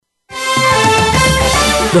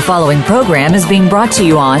The following program is being brought to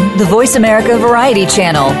you on the Voice America Variety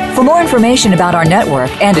Channel. For more information about our network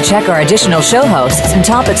and to check our additional show hosts and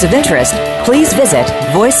topics of interest, please visit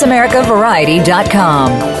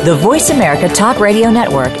VoiceAmericaVariety.com. The Voice America Talk Radio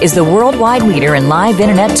Network is the worldwide leader in live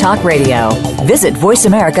Internet talk radio. Visit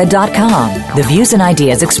VoiceAmerica.com. The views and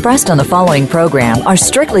ideas expressed on the following program are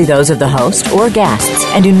strictly those of the host or guests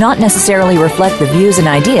and do not necessarily reflect the views and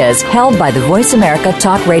ideas held by the Voice America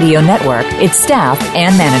Talk Radio Network, its staff,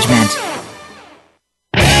 and management.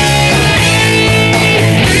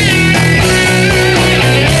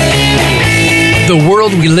 The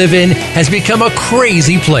world we live in has become a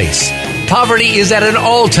crazy place. Poverty is at an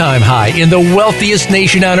all-time high in the wealthiest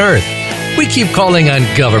nation on earth. We keep calling on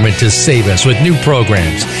government to save us with new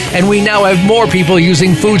programs, and we now have more people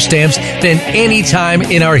using food stamps than any time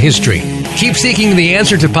in our history. Keep seeking the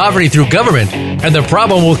answer to poverty through government, and the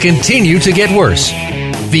problem will continue to get worse.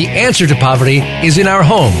 The answer to poverty is in our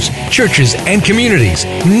homes, churches, and communities,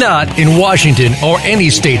 not in Washington or any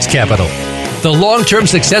state's capital. The long-term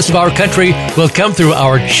success of our country will come through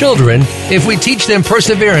our children if we teach them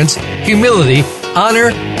perseverance, humility,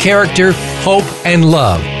 honor, character, hope, and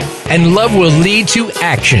love. And love will lead to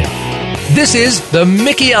action. This is The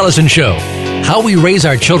Mickey Ellison Show. How we raise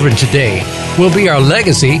our children today will be our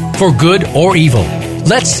legacy for good or evil.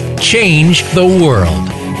 Let's change the world.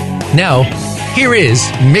 Now, here is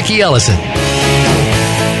Mickey Ellison.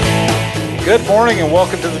 Good morning and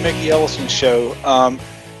welcome to the Mickey Ellison Show.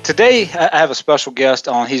 Today I have a special guest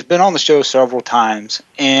on. He's been on the show several times,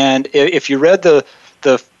 and if you read the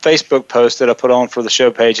Facebook post that I put on for the show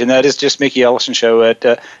page, and that is just Mickey Ellison Show at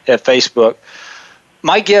Facebook.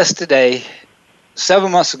 My guest today,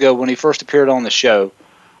 7 months ago when he first appeared on the show,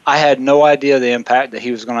 I had no idea the impact that he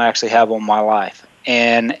was going to actually have on my life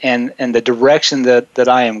and the direction that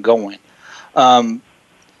I am going. John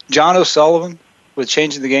O'Sullivan with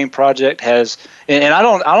Changing the Game Project has, and I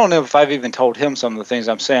don't know if I've even told him some of the things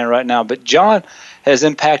I'm saying right now, but John has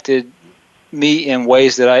impacted me in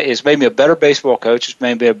ways that it's made me a better baseball coach, it's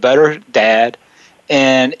made me a better dad,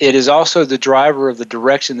 and it is also the driver of the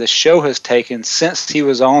direction the show has taken since he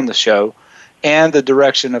was on the show, and the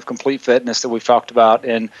direction of complete fitness that we've talked about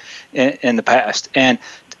in the past. And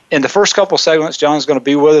in the first couple of segments, John's going to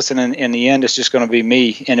be with us, and in the end, it's just going to be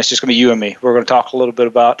me, and it's just going to be you and me. We're going to talk a little bit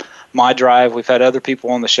about my drive. We've had other people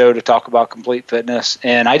on the show to talk about complete fitness,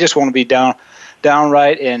 and I just want to be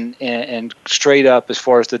downright and straight up as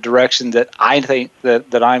far as the direction that I think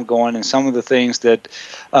that I'm going, and some of the things that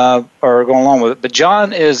are going along with it. But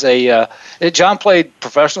John is John played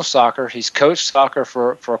professional soccer. He's coached soccer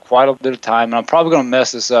for quite a bit of time, and I'm probably going to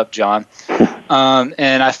mess this up, John.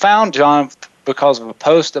 And I found John because of a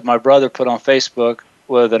post that my brother put on Facebook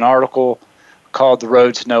with an article called "The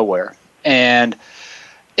Road to Nowhere." And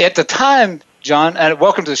at the time, John, and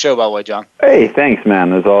welcome to the show, by the way, John. Hey, thanks,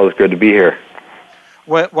 man. It's always good to be here.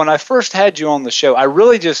 When I first had you on the show, I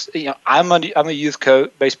really just, I'm a youth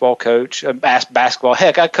coach, baseball coach, basketball.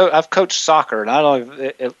 Heck, I've coached soccer, and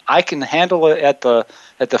I can handle it at the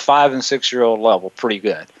 5 and 6 year old level pretty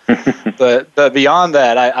good. but beyond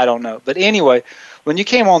that, I don't know. But anyway, when you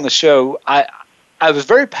came on the show, I was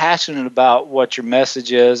very passionate about what your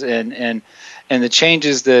message is and the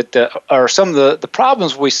changes that are some of the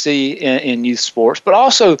problems we see in youth sports, but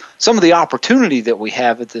also some of the opportunity that we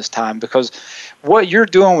have at this time, because what you're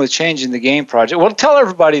doing with Changing the Game Project, well, tell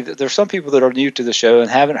everybody that there's some people that are new to the show and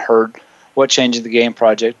haven't heard what Changing the Game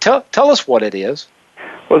Project. Tell us what it is.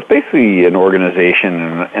 Well, it's basically an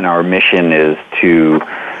organization, and our mission is to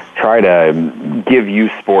try to give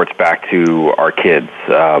youth sports back to our kids.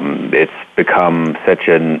 It's become such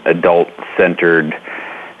an adult-centered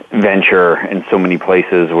venture in so many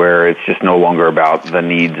places where it's just no longer about the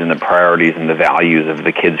needs and the priorities and the values of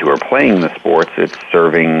the kids who are playing the sports. It's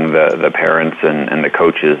serving the parents and the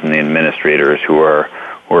coaches and the administrators who are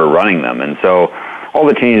running them. And so all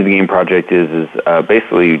the Changing the Game Project is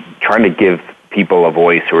basically trying to give people a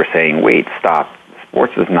voice who are saying, wait, stop.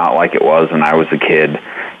 Sports is not like it was when I was a kid.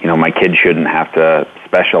 My kid shouldn't have to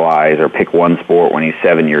specialize or pick one sport when he's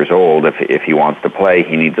 7 years old. If he wants to play,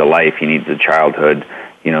 he needs a life, he needs a childhood.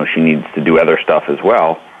 She needs to do other stuff as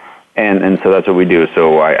well. And so that's what we do.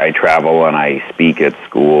 So I travel and I speak at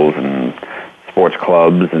schools and sports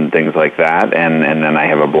clubs and things like that. And then I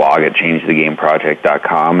have a blog at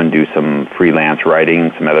ChangeTheGameProject.com and do some freelance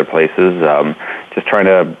writing, some other places, just trying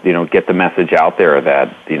to, get the message out there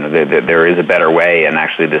that, that there is a better way. And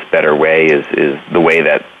actually this better way is the way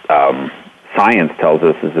that science tells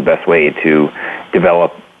us is the best way to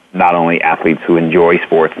develop not only athletes who enjoy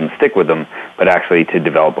sports and stick with them, but actually to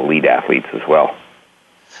develop elite athletes as well.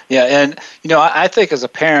 Yeah, and I think as a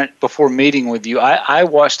parent, before meeting with you, I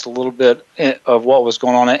watched a little bit of what was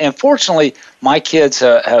going on, and fortunately, my kids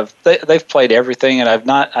they've played everything,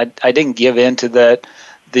 and I didn't give in to that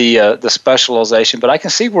the specialization, but I can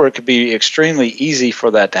see where it could be extremely easy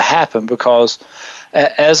for that to happen, because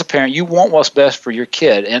as a parent, you want what's best for your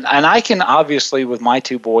kid, and I can obviously, with my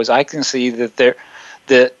two boys, I can see that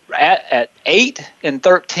at 8 and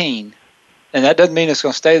 13. And that doesn't mean it's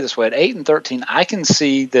going to stay this way. At 8 and 13, I can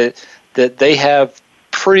see that they have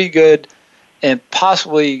pretty good and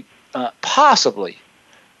possibly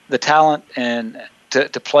the talent and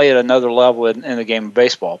to play at another level in the game of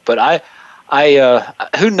baseball. But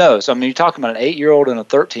who knows? I mean, you're talking about an 8-year-old and a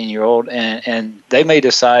 13-year-old, and they may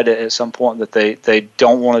decide at some point that they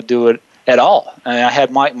don't want to do it at all. I mean, I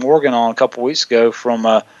had Mike Morgan on a couple weeks ago from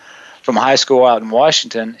high school out in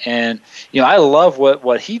Washington, and I love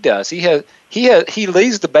what he does. He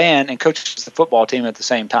leads the band and coaches the football team at the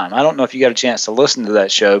same time. I don't know if you got a chance to listen to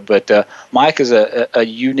that show, but Mike is a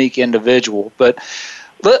unique individual. But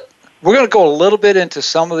we're going to go a little bit into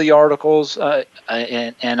some of the articles,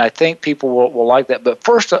 and I think people will like that. But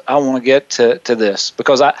first, I want to get to this,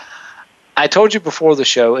 because I told you before the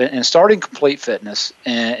show, and starting Complete Fitness,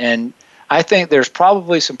 and I think there's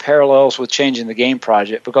probably some parallels with Changing the Game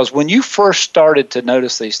Project, because when you first started to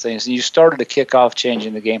notice these things and you started to kick off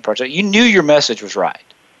Changing the Game Project, you knew your message was right.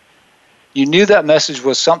 You knew that message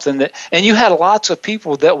was something and you had lots of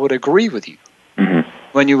people that would agree with you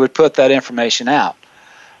when you would put that information out.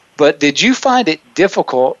 But did you find it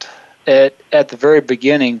difficult at the very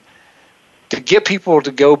beginning to get people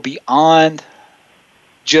to go beyond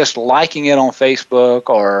just liking it on Facebook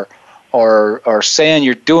or saying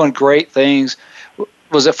you're doing great things?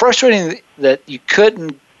 Was it frustrating that you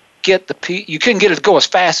couldn't get it to go as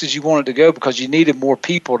fast as you wanted to go because you needed more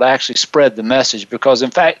people to actually spread the message? Because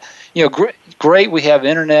in fact, great we have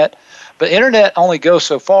internet, but internet only goes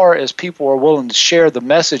so far as people are willing to share the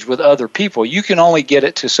message with other people. You can only get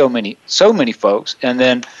it to so many folks, and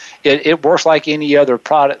then it works like any other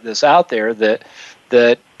product that's out there, that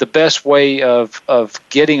the best way of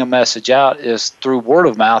getting a message out is through word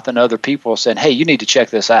of mouth and other people saying, hey, you need to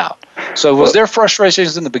check this out. So was there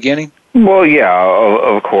frustrations in the beginning? Well, yeah,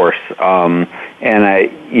 of course. And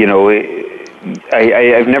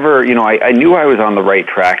I've never, I knew I was on the right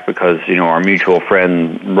track because, our mutual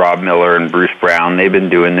friend Rob Miller and Bruce Brown, they've been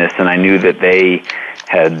doing this, and I knew that they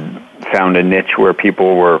had found a niche where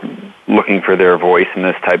people were looking for their voice in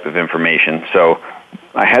this type of information. So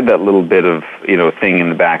I had that little bit of, thing in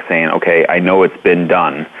the back saying, okay, I know it's been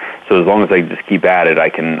done, so as long as I just keep at it, I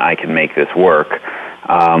can make this work.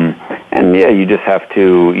 And yeah, you just have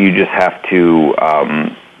to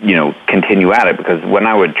continue at it, because when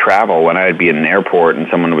I would travel, when I would be in an airport and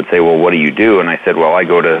someone would say, well, what do you do? And I said, well, I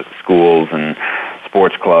go to schools and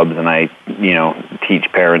sports clubs, and I,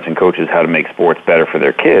 teach parents and coaches how to make sports better for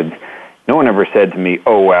their kids. No one ever said to me,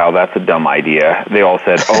 oh, wow, that's a dumb idea. They all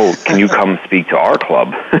said, oh, can you come speak to our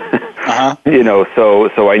club?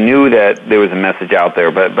 So I knew that there was a message out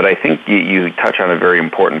there, but I think you touch on a very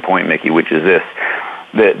important point, Mickey, which is this.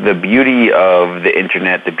 The beauty of the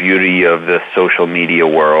internet, the beauty of the social media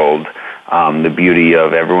world, the beauty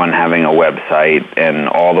of everyone having a website and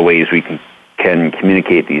all the ways we can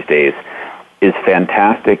communicate these days is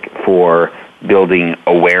fantastic for building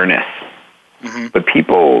awareness. Mm-hmm. But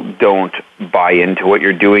people don't buy into what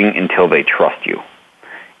you're doing until they trust you.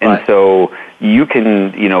 And right. So you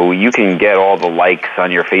can get all the likes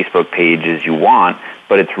on your Facebook page as you want,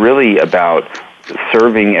 but it's really about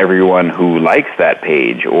serving everyone who likes that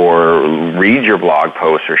page or reads your blog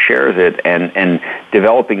post or shares it, and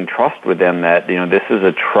developing trust with them that this is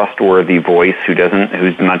a trustworthy voice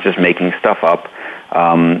who's not just making stuff up.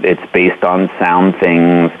 It's based on sound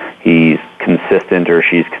things. He's consistent or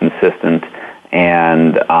she's consistent.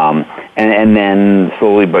 And then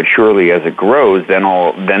slowly but surely, as it grows, then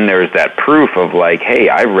there's that proof of like, hey,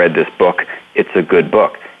 I read this book. It's a good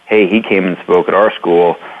book. Hey, he came and spoke at our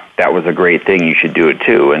school. That was a great thing. You should do it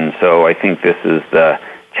too. And so I think this is the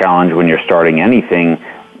challenge when you're starting anything,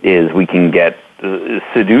 is we can get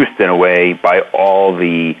seduced in a way by all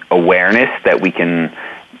the awareness that we can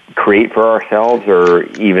create for ourselves, or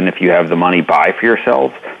even if you have the money, buy for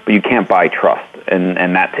yourselves, but you can't buy trust.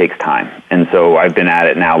 And that takes time. And so I've been at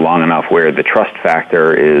it now long enough where the trust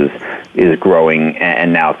factor is growing,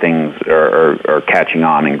 and now things are catching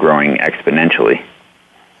on and growing exponentially.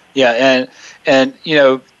 Yeah, and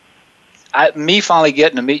me finally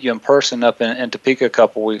getting to meet you in person up in Topeka a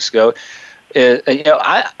couple weeks ago,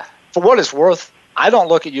 for what it's worth, I don't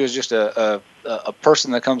look at you as just a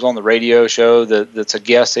person that comes on the radio show that's a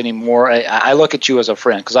guest anymore. I look at you as a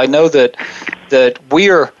friend, because I know that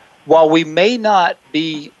while we may not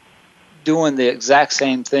be doing the exact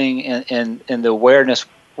same thing in the awareness,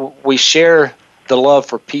 we share the love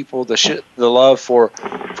for people, the love for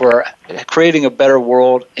creating a better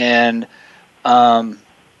world. And I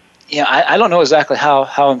don't know exactly how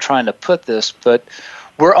I'm trying to put this, but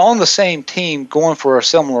we're on the same team going for a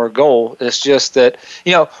similar goal. It's just that,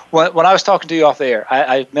 when I was talking to you off the air,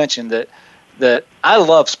 I mentioned that I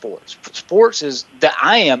love sports. Sports is that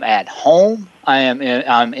I am at home. I'm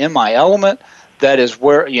in my element. That is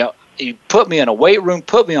where, you put me in a weight room,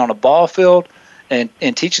 put me on a ball field, and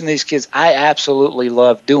teaching these kids, I absolutely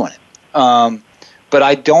love doing it. But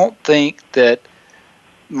I don't think that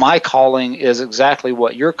my calling is exactly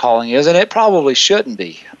what your calling is, and it probably shouldn't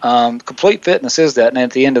be. Complete Fitness is that, and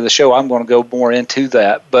at the end of the show, I'm going to go more into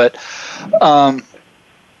that. But, I'm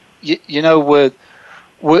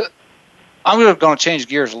going to change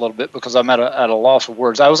gears a little bit because I'm at a loss of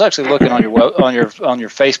words. I was actually looking on your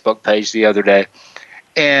Facebook page the other day,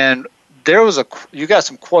 and there was you got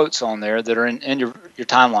some quotes on there that are in your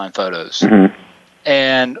timeline photos. Mm-hmm.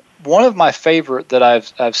 And one of my favorite that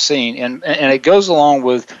I've seen, and it goes along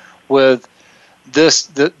with this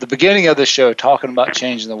the beginning of the show talking about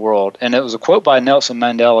changing the world, and it was a quote by Nelson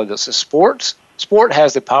Mandela that says, Sport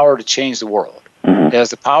has the power to change the world. It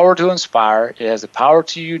has the power to inspire. It has the power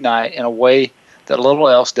to unite in a way that little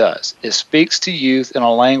else does. It speaks to youth in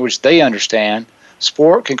a language they understand.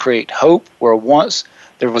 Sport can create hope where once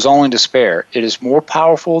there was only despair. It is more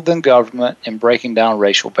powerful than government in breaking down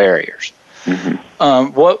racial barriers. Mm-hmm.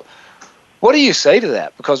 What do you say to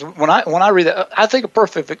that? Because when I read that, I think a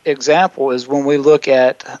perfect example is when we look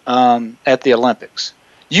at the Olympics.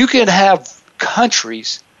 You can have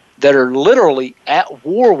countries that are literally at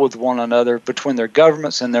war with one another between their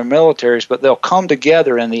governments and their militaries, but they'll come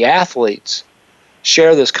together and the athletes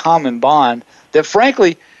share this common bond that,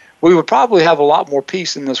 frankly, we would probably have a lot more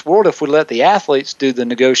peace in this world if we let the athletes do the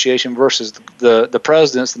negotiation versus the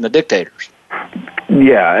presidents and the dictators.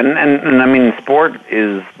 Yeah, and I mean, sport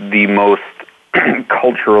is the most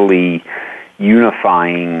culturally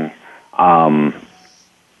unifying,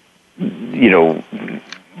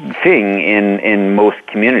 thing in most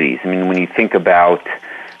communities. I mean, when you think about,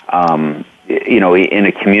 in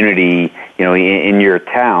a community, in your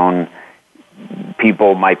town,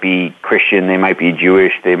 people might be Christian, they might be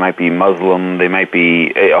Jewish, they might be Muslim, they might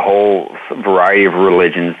be a whole variety of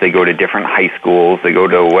religions. They go to different high schools, they go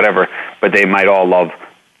to whatever, but they might all love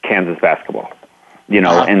Kansas basketball,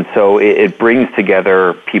 and so it brings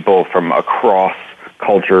together people from across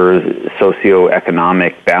cultures,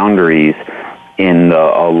 socioeconomic boundaries in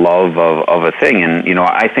a love of a thing. And,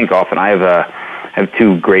 I think often I have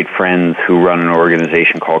two great friends who run an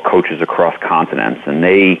organization called Coaches Across Continents, and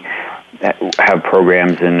they have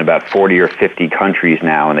programs in about 40 or 50 countries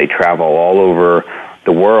now, and they travel all over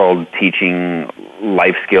the world teaching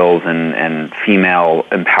life skills and female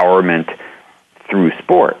empowerment through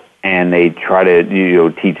sport. And they try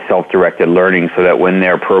to teach self-directed learning so that when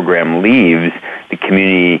their program leaves, the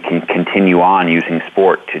community can continue on using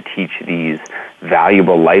sport to teach these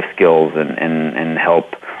valuable life skills and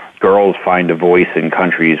help girls find a voice in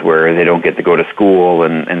countries where they don't get to go to school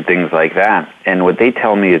and things like that. And what they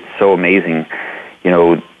tell me is so amazing.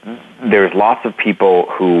 There's lots of people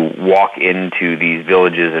who walk into these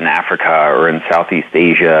villages in Africa or in Southeast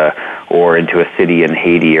Asia or into a city in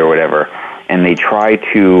Haiti or whatever, and they try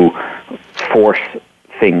to force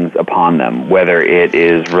things upon them, whether it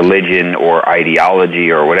is religion or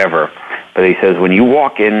ideology or whatever. But he says, when you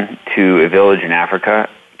walk into a village in Africa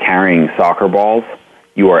carrying soccer balls,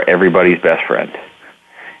 you are everybody's best friend.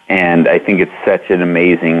 And I think it's such an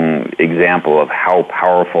amazing example of how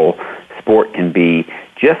powerful sport can be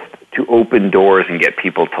just to open doors and get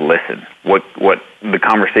people to listen. What the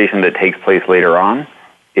conversation that takes place later on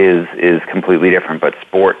is completely different, but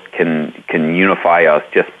sport can unify us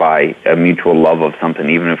just by a mutual love of something,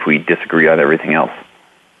 even if we disagree on everything else.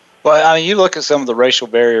 Well, I mean, you look at some of the racial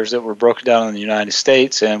barriers that were broken down in the United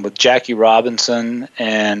States, and with Jackie Robinson,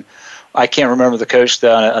 and I can't remember the coach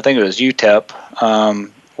down at, I think it was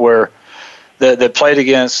UTEP, where they played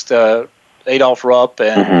against Adolph Rupp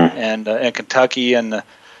and Kentucky and the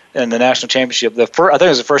national championship. I think it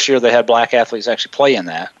was the first year they had black athletes actually play in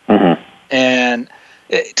that. Mm-hmm. And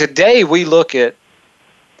today we look at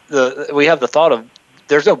we have the thought of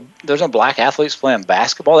there's no black athletes playing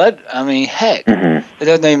basketball. Heck, it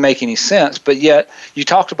doesn't even make any sense. But yet you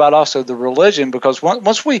talked about also the religion, because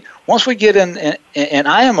once we get in, and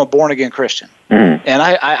I am a born again Christian, and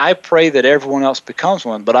I pray that everyone else becomes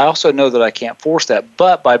one. But I also know that I can't force that.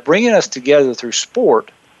 But by bringing us together through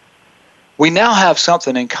sport, we now have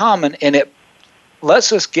something in common, and it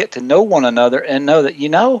lets us get to know one another and know that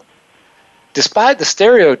despite the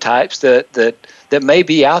stereotypes that may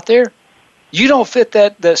be out there, you don't fit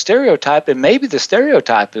that stereotype, and maybe the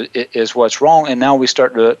stereotype is what's wrong. And now we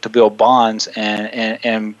start to build bonds,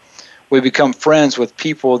 and we become friends with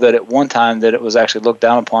people that at one time that it was actually looked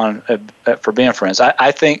down upon for being friends.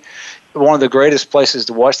 I think one of the greatest places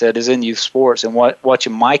to watch that is in youth sports, and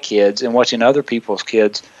watching my kids and watching other people's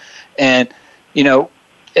kids. And,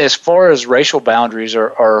 as far as racial boundaries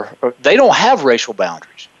are they don't have racial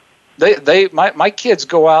boundaries. My kids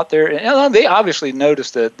go out there, and they obviously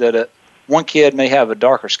notice that one kid may have a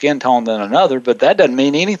darker skin tone than another, but that doesn't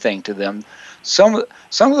mean anything to them. Some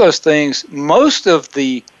of those things, most of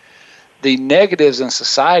the negatives in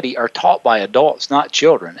society are taught by adults, not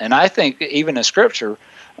children. And I think even in Scripture,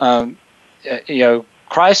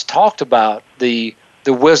 Christ talked about the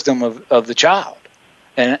wisdom of the child,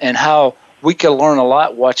 and how we can learn a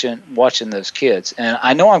lot watching those kids. And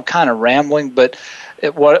I know I'm kind of rambling, but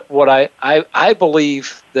what I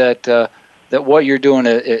believe that what you're doing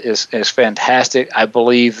is fantastic. I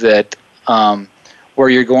believe that where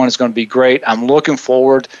you're going is going to be great. I'm looking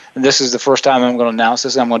forward, and this is the first time I'm going to announce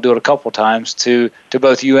this. I'm going to do it a couple times to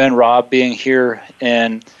both you and Rob being here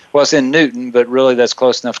it's in Newton, but really that's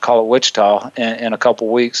close enough to call it Wichita in a couple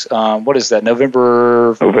weeks. What is that,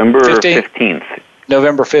 November 15th?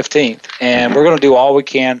 November 15th. And we're going to do all we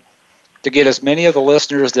can to get as many of the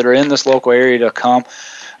listeners that are in this local area to come.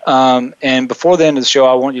 And before the end of the show,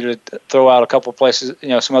 I want you to throw out a couple of places,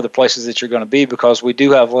 some other places that you're going to be, because we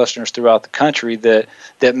do have listeners throughout the country that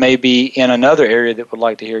may be in another area that would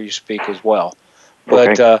like to hear you speak as well.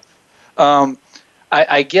 Okay. But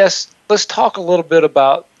I guess let's talk a little bit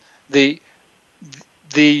about the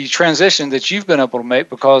transition that you've been able to make,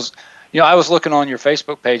 because I was looking on your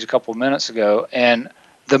Facebook page a couple of minutes ago, and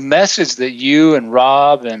the message that you and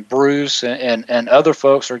Rob and Bruce and other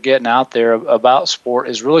folks are getting out there about sport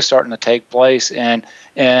is really starting to take place, and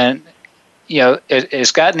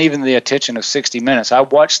it's gotten even the attention of 60 Minutes. I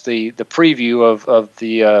watched the preview of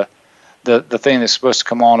the thing that's supposed to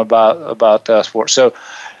come on about sports. So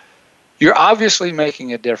you're obviously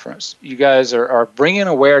making a difference. You guys are bringing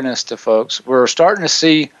awareness to folks. We're starting to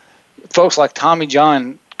see folks like Tommy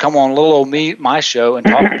John come on Little Old My Show and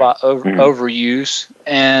talk about overuse,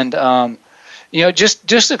 and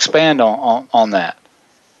just expand on that.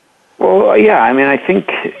 Well, yeah, I mean, I think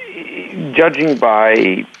judging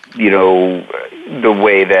by the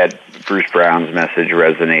way that Bruce Brown's message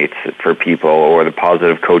resonates for people, or the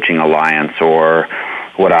Positive Coaching Alliance, or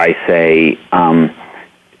what I say,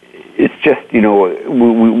 it's just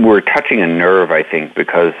we're touching a nerve, I think,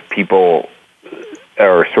 because people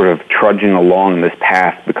are sort of trudging along this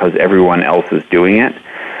path because everyone else is doing it,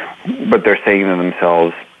 but they're saying to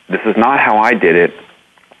themselves, this is not how I did it,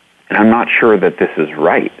 and I'm not sure that this is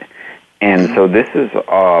right. And so this is,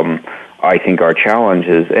 I think, our challenge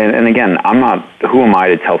is, and again, who am I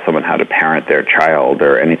to tell someone how to parent their child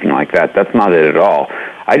or anything like that? That's not it at all.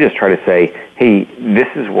 I just try to say, hey, this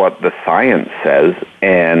is what the science says,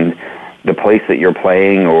 and the place that you're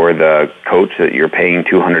playing or the coach that you're paying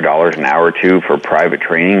 $200 an hour to for private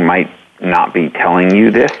training might not be telling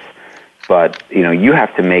you this, but you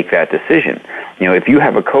have to make that decision. If you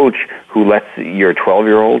have a coach who lets your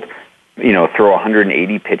 12-year-old throw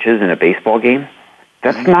 180 pitches in a baseball game,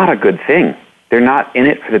 that's not a good thing. They're not in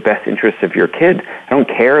it for the best interest of your kid. I don't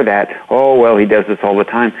care that, he does this all the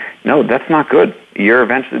time. No, that's not good.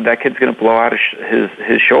 That kid's going to blow out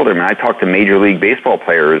his shoulder. I mean, I talk to Major League Baseball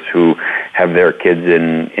players who have their kids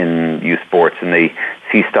in youth sports, and they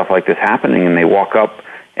see stuff like this happening, and they walk up,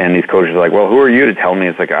 and these coaches are like, well, who are you to tell me?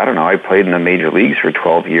 It's like, I don't know. I played in the major leagues for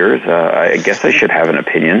 12 years. I guess I should have an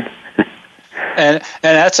opinion. And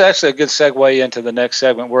that's actually a good segue into the next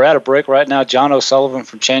segment. We're at a break right now. John O'Sullivan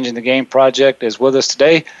from Changing the Game Project is with us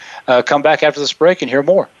today. Come back after this break and hear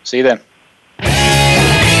more. See you then.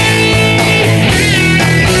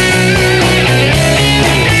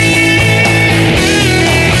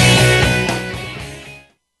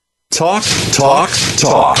 Talk, talk,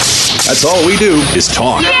 talk. That's all we do is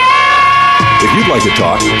talk. If you'd like to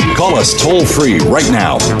talk, call us toll-free right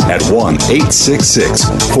now at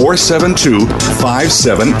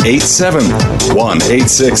 1-866-472-5787.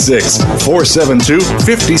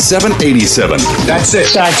 1-866-472-5787. That's it.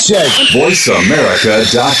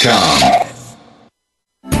 VoiceAmerica.com.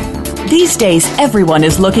 These days, everyone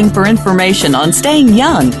is looking for information on staying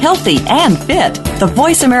young, healthy, and fit. The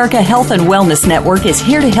Voice America Health and Wellness Network is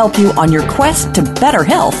here to help you on your quest to better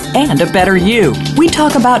health and a better you. We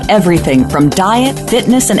talk about everything from diet,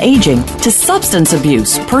 fitness, and aging to substance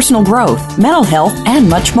abuse, personal growth, mental health, and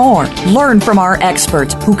much more. Learn from our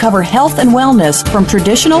experts who cover health and wellness from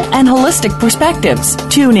traditional and holistic perspectives.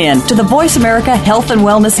 Tune in to the Voice America Health and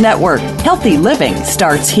Wellness Network. Healthy living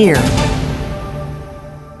starts here.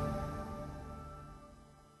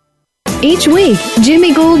 Each week,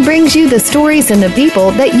 Jimmy Gould brings you the stories and the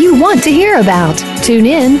people that you want to hear about. Tune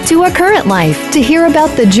in to A Current Life to hear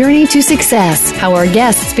about the journey to success, how our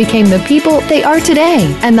guests became the people they are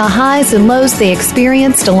today, and the highs and lows they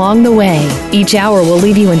experienced along the way. Each hour will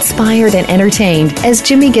leave you inspired and entertained as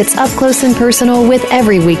Jimmy gets up close and personal with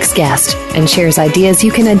every week's guest and shares ideas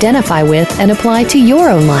you can identify with and apply to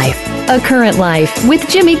your own life. A Current Life with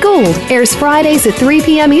Jimmy Gould airs Fridays at 3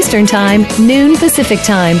 p.m. Eastern Time, noon Pacific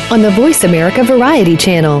Time on the Voice America Variety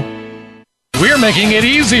Channel. We're making it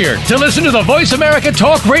easier to listen to the Voice America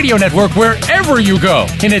Talk Radio Network wherever you go.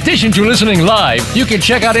 In addition to listening live, you can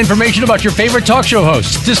check out information about your favorite talk show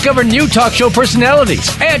hosts, discover new talk show personalities,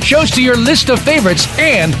 add shows to your list of favorites,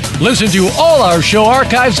 and listen to all our show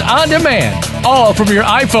archives on demand. All from your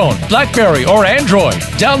iPhone, BlackBerry, or Android.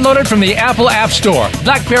 Download it from the Apple App Store,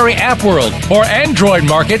 BlackBerry App World, or Android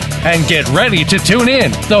Market, and get ready to tune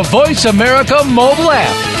in. The Voice America mobile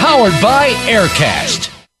app, powered by Aircast.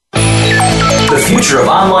 The future of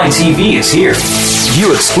online TV is here.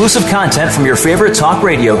 View exclusive content from your favorite talk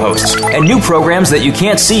radio hosts and new programs that you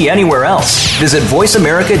can't see anywhere else. Visit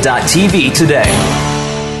voiceamerica.tv today.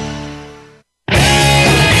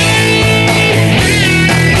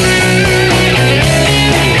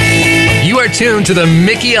 You are tuned to The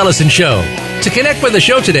Mickey Ellison Show. To connect with the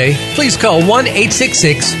show today, please call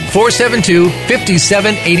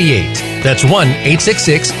 1-866-472-5788. That's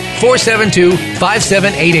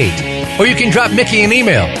 1-866-472-5788. Or you can drop Mickey an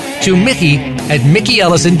email to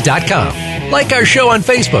mickey@mickeyellison.com. Like our show on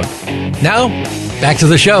Facebook. Now, back to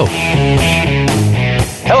the show.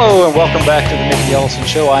 Hello and welcome back to the Mickey Ellison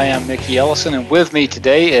Show. I am Mickey Ellison, and with me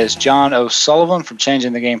today is John O'Sullivan from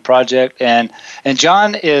Changing the Game Project. And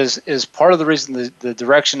John is part of the reason the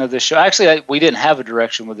direction of this show. Actually, we didn't have a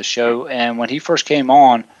direction with the show, and when he first came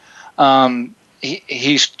on,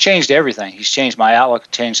 he's changed everything. He's changed my outlook,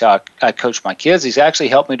 changed how I coach my kids. He's actually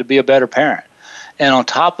helped me to be a better parent. And on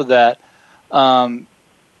top of that,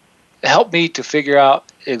 helped me to figure out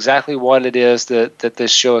exactly what it is that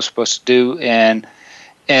this show is supposed to do, and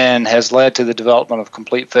has led to the development of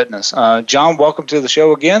Complete Fitness. John, welcome to the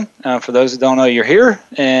show again. For those that don't know, you're here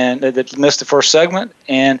and that missed the first segment.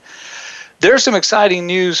 And there's some exciting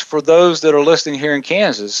news for those that are listening here in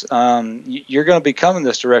Kansas. You're going to be coming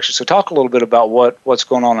this direction. So talk a little bit about what's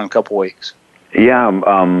going on in a couple weeks. Yeah,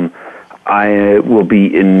 I will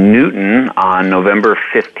be in Newton on November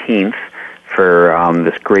 15th for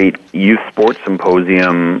this great youth sports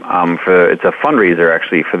symposium. It's a fundraiser,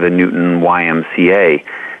 actually, for the Newton YMCA.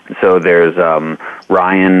 So there's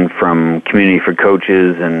Ryan from Community for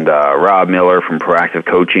Coaches and Rob Miller from Proactive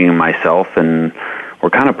Coaching and myself, and we're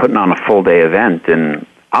kind of putting on a full-day event, and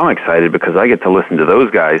I'm excited because I get to listen to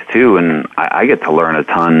those guys, too, and I get to learn a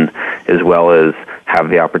ton, as well as have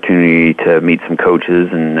the opportunity to meet some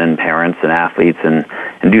coaches and parents and athletes and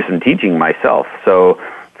do some teaching myself. So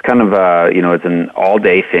it's kind of it's an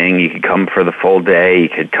all-day thing. You could come for the full day. You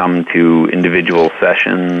could come to individual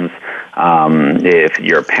sessions. If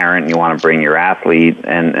you're a parent and you want to bring your athlete,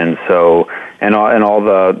 and all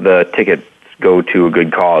the tickets go to a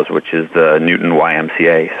good cause, which is the Newton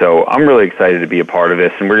YMCA. So I'm really excited to be a part of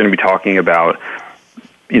this, and we're going to be talking about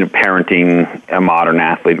parenting a modern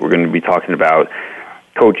athlete. We're going to be talking about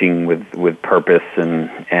coaching with purpose and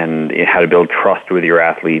how to build trust with your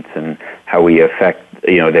athletes and how we affect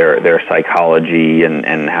their psychology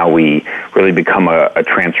and how we really become a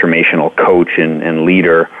transformational coach and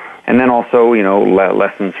leader. And then also,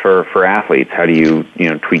 lessons for athletes. How do you,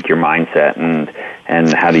 tweak your mindset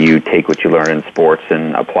and how do you take what you learn in sports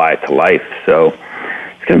and apply it to life? So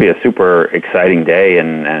it's going to be a super exciting day,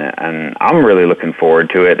 and I'm really looking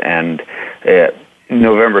forward to it. And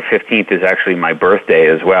November 15th is actually my birthday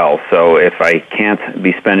as well. So if I can't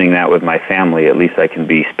be spending that with my family, at least I can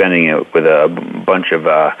be spending it with a bunch of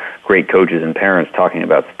great coaches and parents talking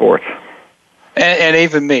about sports. And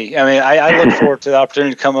even me. I mean, I look forward to the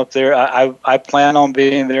opportunity to come up there. I plan on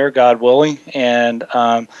being there, God willing, and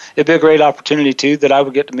it'd be a great opportunity, too, that I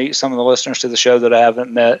would get to meet some of the listeners to the show that I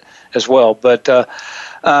haven't met as well. But a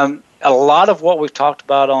lot of what we've talked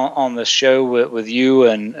about on the show with you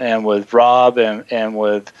and with Rob and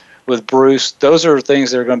with with Bruce. Those are things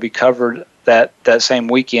that are going to be covered that same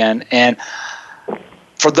weekend. And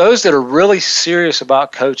for those that are really serious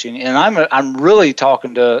about coaching, and I'm really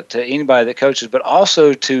talking to anybody that coaches, but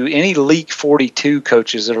also to any League 42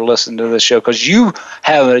 coaches that are listening to this show, because you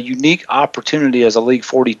have a unique opportunity as a League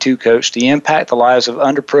 42 coach to impact the lives of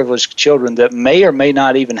underprivileged children that may or may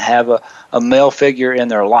not even have a male figure in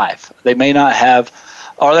their life. They may not have,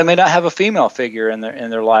 or they may not have a female figure in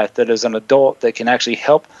their life that is an adult that can actually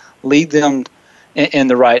help lead them in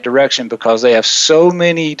the right direction, because they have so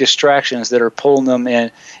many distractions that are pulling them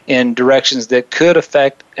in directions that could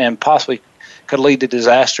affect and possibly could lead to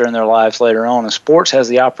disaster in their lives later on. And sports has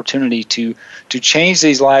the opportunity to change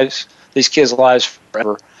these kids' lives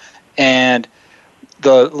forever. And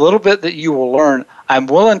the little bit that you will learn, I'm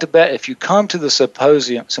willing to bet if you come to the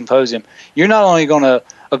symposium, you're not only going to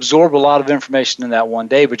absorb a lot of information in that one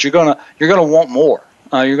day, but you're going to want more.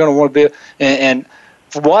 You're going to want to be, and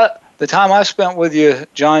for what the time I spent with you,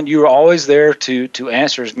 John, you were always there to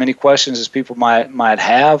answer as many questions as people might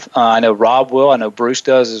have. I know Rob will. I know Bruce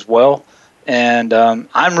does as well. And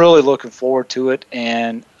I'm really looking forward to it.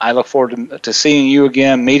 And I look forward to seeing you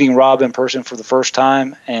again, meeting Rob in person for the first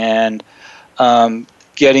time, and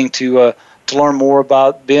getting to learn more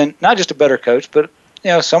about being not just a better coach, but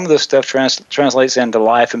some of this stuff translates into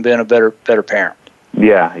life and being a better parent.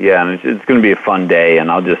 Yeah, and it's going to be a fun day. And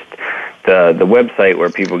I'll just. The website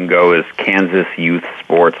where people can go is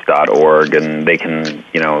kansasyouthsports.org, and they can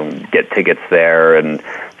get tickets there. And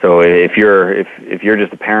so if you're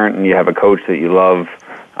just a parent and you have a coach that you love,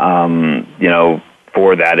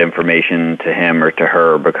 forward that information to him or to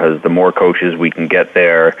her, because the more coaches we can get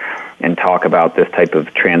there and talk about this type of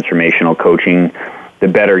transformational coaching, the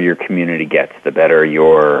better your community gets, the better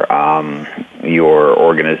your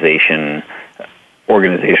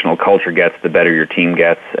organizational culture gets, the better your team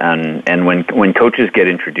gets. And when coaches get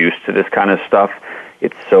introduced to this kind of stuff,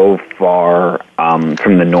 it's so far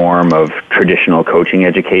from the norm of traditional coaching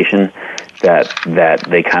education that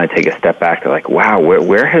they kind of take a step back. They're like, wow,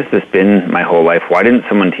 where has this been my whole life? Why didn't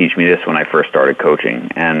someone teach me this when I first started coaching?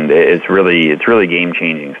 And it's really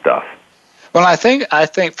game-changing stuff. Well, I think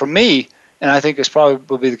for me, and I think this probably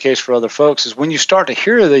will be the case for other folks, is when you start to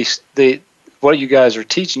hear what you guys are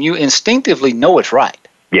teaching, you instinctively know it's right.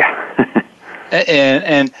 Yeah.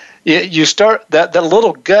 and you start that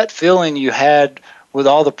little gut feeling you had with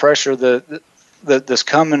all the pressure that's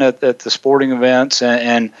coming at the sporting events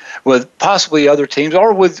and with possibly other teams,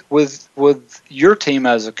 or with your team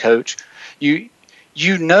as a coach, you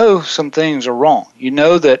know some things are wrong. You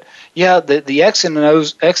know that the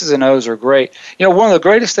X's and O's are great. One of the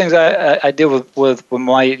greatest things I did with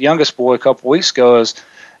my youngest boy a couple weeks ago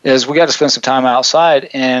is we got to spend some time outside,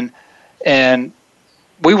 and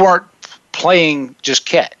we weren't playing just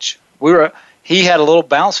catch. He had a little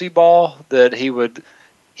bouncy ball that he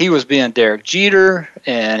was being Derek Jeter,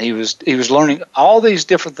 and he was learning all these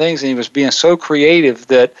different things, and he was being so creative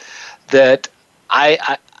that I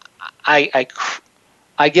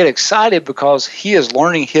get excited because he is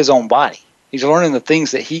learning his own body. He's learning the things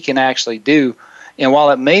that he can actually do, and while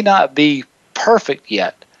it may not be perfect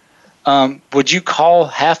yet, would you call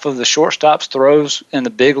half of the shortstop's throws in the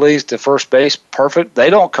big leagues to first base perfect? They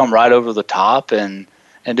don't come right over the top and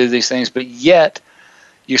do these things, but yet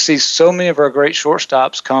you see so many of our great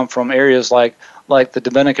shortstops come from areas like the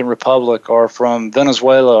Dominican Republic or from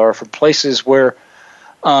Venezuela or from places where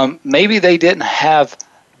maybe they didn't have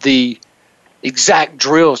the exact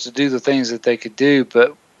drills to do the things that they could do,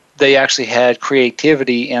 but they actually had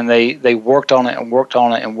creativity, and they worked on it and worked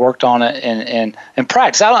on it and worked on it and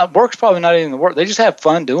practice. Work's probably not even the word. They just have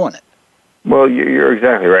fun doing it. Well, you're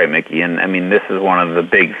exactly right, Mickey. And I mean, this is one of the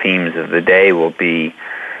big themes of the day will be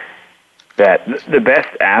that the best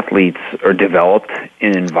athletes are developed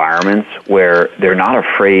in environments where they're not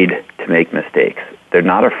afraid to make mistakes. They're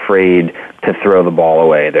not afraid to throw the ball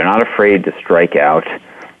away. They're not afraid to strike out.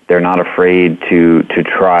 They're not afraid to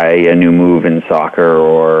try a new move in soccer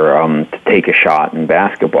or to take a shot in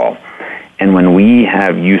basketball. And when we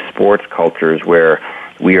have youth sports cultures where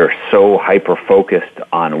we are so hyper-focused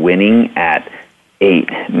on winning at 8,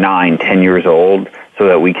 9, 10 years old so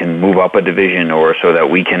that we can move up a division or so that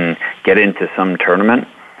we can get into some tournament,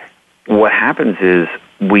 what happens is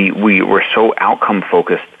we're so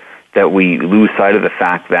outcome-focused that we lose sight of the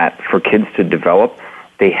fact that for kids to develop,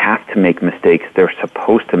 they have to make mistakes. They're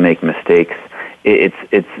supposed to make mistakes.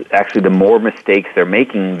 It's actually the more mistakes they're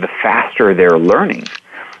making, the faster they're learning.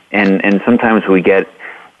 And sometimes we get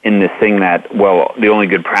in this thing that, well, the only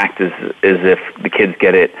good practice is if the kids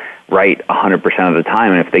get it right 100% of the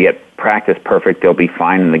time, and if they get practice perfect, they'll be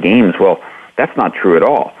fine in the games. Well, that's not true at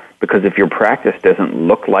all. because if your practice doesn't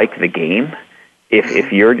look like the game,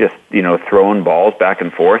 if you're just, throwing balls back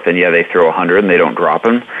and forth, and they throw 100 and they don't drop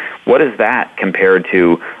them, what is that compared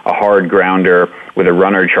to a hard grounder with a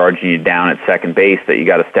runner charging you down at second base that you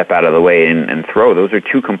got to step out of the way and throw? Those are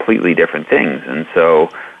two completely different things. And so,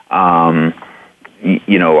 I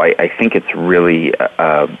think it's really,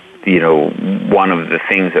 one of the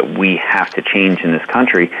things that we have to change in this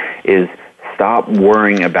country is stop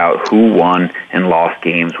worrying about who won and lost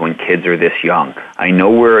games when kids are this young. I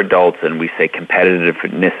know we're adults and we say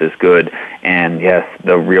competitiveness is good, and yes,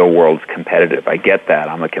 the real world's competitive. I get that.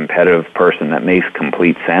 I'm a competitive person. That makes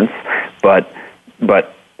complete sense, but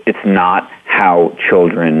it's not how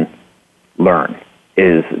children learn.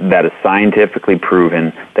 That is scientifically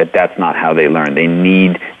proven that that's not how they learn. They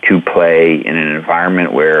need to play in an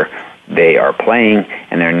environment where they are playing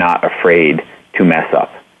and they're not afraid to mess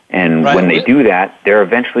up. And when they do that, they're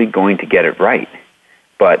eventually going to get it right.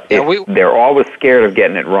 But if they're always scared of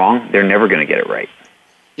getting it wrong, they're never going to get it right.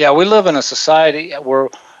 Yeah, we live in a society where,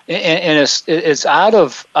 and it's out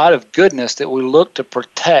of goodness that we look to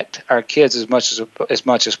protect our kids as much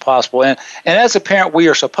as possible. And as a parent, we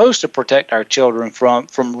are supposed to protect our children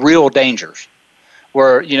from real dangers,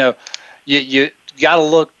 where you got to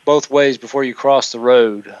look both ways before you cross the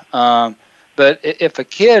road. But if a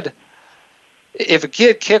kid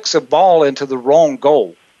kicks a ball into the wrong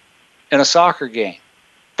goal in a soccer game,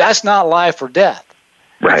 that's not life or death.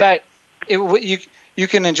 Right. In fact, you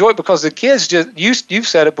can enjoy it because the kids you've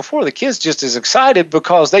said it before, the kids just as excited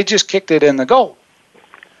because they just kicked it in the goal.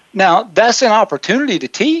 Now, that's an opportunity to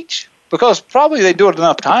teach, because probably they do it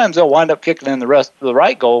enough times, they'll wind up kicking in the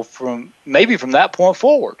right goal from that point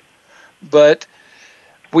forward. But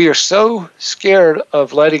we are so scared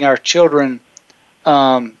of letting our children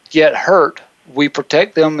get hurt. We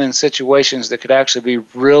protect them in situations that could actually be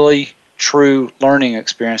really true learning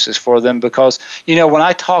experiences for them, because when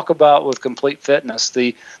I talk about with Complete Fitness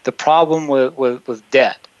the problem with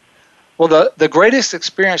debt, well, the greatest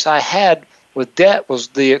experience I had with debt was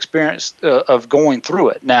the experience of going through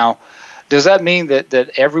it. Now, does that mean that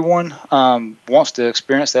everyone wants to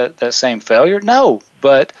experience that same failure? No,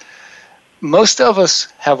 but most of us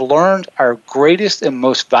have learned our greatest and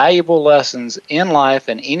most valuable lessons in life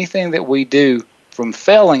and anything that we do from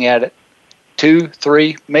failing at it 2,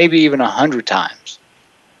 3, maybe even 100 times.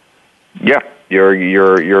 Yeah,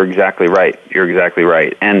 you're exactly right. You're exactly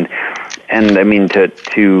right. And I mean,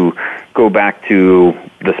 to go back to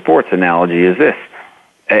the sports analogy is this.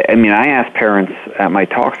 I mean, I ask parents at my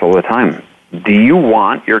talks all the time, do you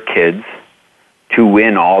want your kids to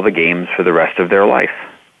win all the games for the rest of their life?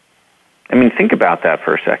 I mean, think about that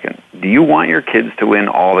for a second. Do you want your kids to win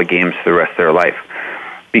all the games for the rest of their life?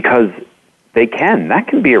 Because they can. That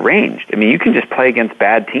can be arranged. I mean, you can just play against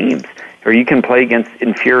bad teams, or you can play against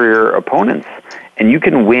inferior opponents, and you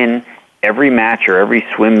can win every match or every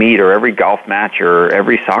swim meet or every golf match or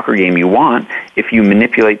every soccer game you want if you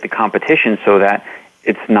manipulate the competition so that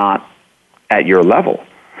it's not at your level.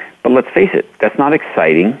 But let's face it, that's not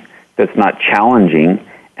exciting, that's not challenging,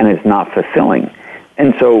 and it's not fulfilling.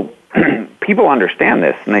 And so people understand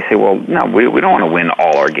this, and they say, well, no, we don't want to win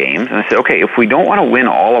all our games. And I say, okay, if we don't want to win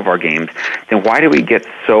all of our games, then why do we get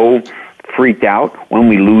so freaked out when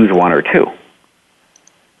we lose 1 or 2?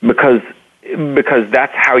 Because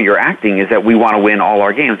that's how you're acting, is that we want to win all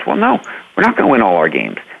our games. Well, no, we're not going to win all our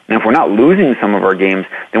games. And if we're not losing some of our games,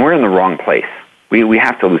 then we're in the wrong place. We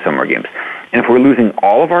have to lose some of our games. And if we're losing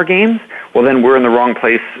all of our games, well, then we're in the wrong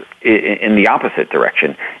place in the opposite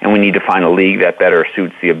direction, and we need to find a league that better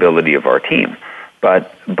suits the ability of our team.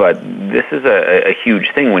 But this is a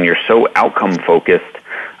huge thing when you're so outcome focused,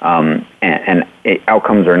 and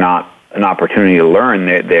outcomes are not an opportunity to learn.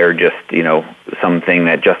 They're just something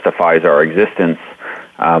that justifies our existence.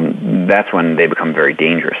 That's when they become very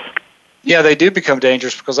dangerous. Yeah, they do become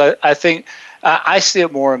dangerous, because I think I see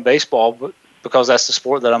it more in baseball, but because that's the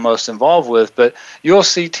sport that I'm most involved with. But you'll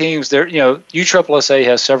see teams there, USSSA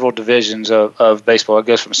has several divisions of baseball. It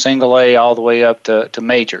goes from single A all the way up to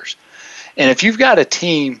majors. And if you've got a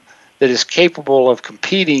team that is capable of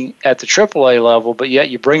competing at the AAA level, but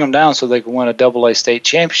yet you bring them down so they can win a AA state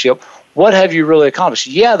championship, what have you really accomplished?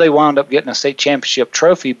 Yeah, they wound up getting a state championship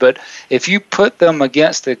trophy, but if you put them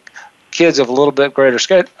against the kids of a little bit greater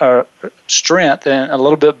strength and a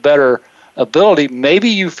little bit better ability, maybe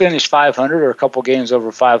you finish 500 or a couple games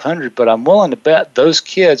over 500, but I'm willing to bet those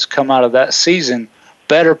kids come out of that season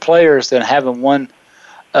better players than having won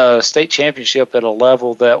a state championship at a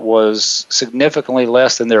level that was significantly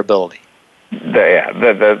less than their ability. Yeah,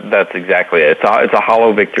 that's exactly it. It's a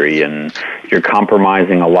hollow victory, and you're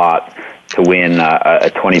compromising a lot to win a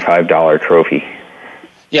 $25 trophy.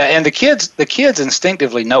 Yeah, and the kids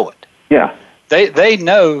instinctively know it. Yeah. They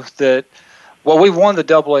know that, well, we won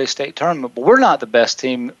the AA state tournament, but we're not the best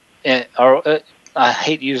team, I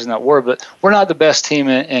hate using that word, but we're not the best team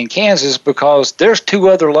in Kansas because there's 2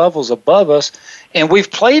 other levels above us, and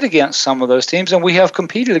we've played against some of those teams, and we have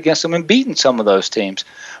competed against them and beaten some of those teams.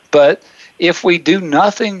 But if we do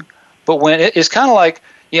nothing but win, it's kind of like,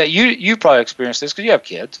 you probably experienced this because you have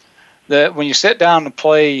kids, that when you sit down and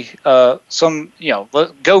play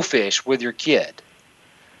Go Fish with your kid,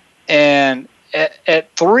 and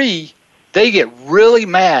at 3, they get really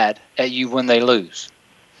mad at you when they lose.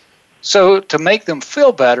 So to make them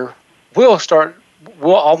feel better, we'll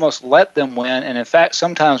almost let them win, and in fact,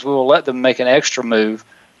 sometimes we will let them make an extra move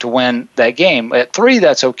to win that game. At 3,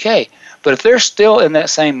 that's okay. But if they're still in that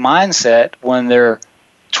same mindset when they're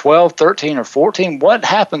 12, 13, or 14, what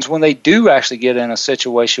happens when they do actually get in a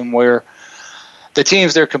situation where the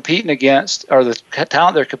teams they're competing against, or the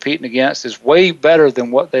talent they're competing against, is way better than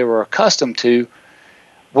what they were accustomed to?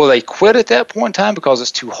 Will they quit at that point in time because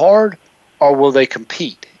it's too hard, or will they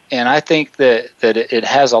compete? And I think that it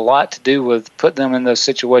has a lot to do with putting them in those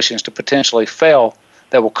situations to potentially fail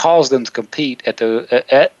that will cause them to compete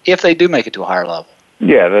if they do make it to a higher level.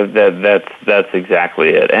 Yeah, that's exactly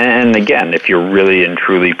it. And again, if you're really and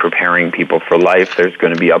truly preparing people for life, there's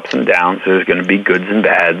going to be ups and downs. There's going to be goods and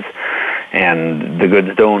bads. And the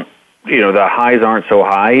goods don't, the highs aren't so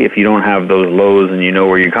high if you don't have those lows and you know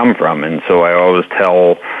where you come from. And so I would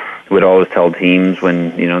always tell teams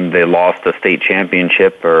when, they lost a state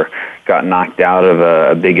championship or got knocked out of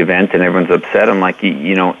a big event and everyone's upset. I'm like,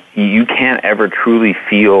 you can't ever truly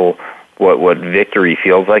feel what victory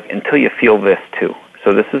feels like until you feel this too.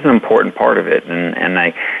 So this is an important part of it. And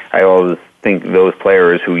I always think those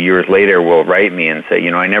players who years later will write me and say,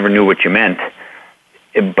 I never knew what you meant,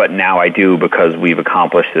 but now I do because we've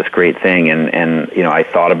accomplished this great thing. And I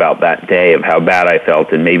thought about that day of how bad I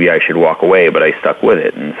felt and maybe I should walk away, but I stuck with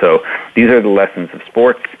it. And so these are the lessons of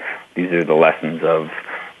sports. These are the lessons of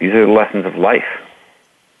life.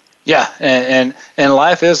 Yeah, and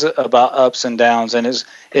life is about ups and downs. And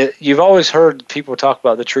you've always heard people talk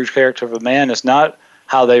about the true character of a man. It's not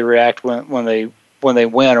how they react when they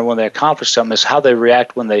win or when they accomplish something. It's how they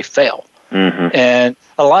react when they fail. Mm-hmm. And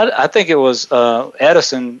I think it was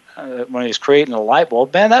Edison when he was creating the light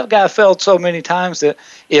bulb. Man, that guy failed so many times that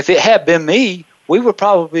if it had been me, we would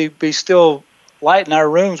probably be still lighting our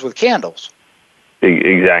rooms with candles.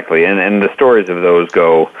 Exactly, and the stories of those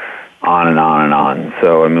go on and on and on.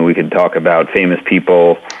 So, we could talk about famous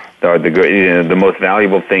people. The most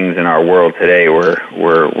valuable things in our world today were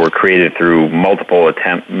created through multiple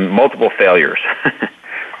failures.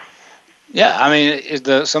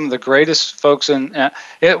 Yeah, some of the greatest folks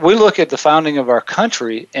we look at the founding of our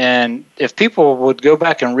country, and if people would go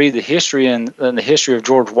back and read the history and the history of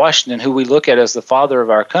George Washington, who we look at as the father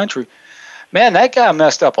of our country, man, that guy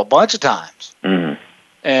messed up a bunch of times. Mm-hmm.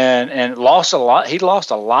 And lost a lot. He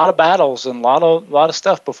lost a lot of battles and a lot of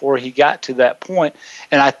stuff before he got to that point.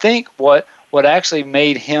 And I think what actually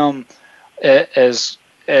made him as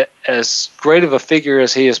great of a figure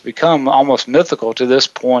as he has become, almost mythical to this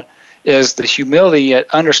point, is the humility at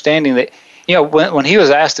understanding that when he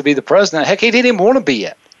was asked to be the president, heck, he didn't even want to be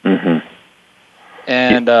it. Mm-hmm.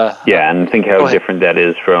 And and think how different that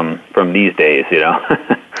is from these days. Yeah.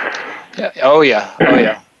 Oh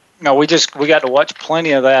yeah. No, we got to watch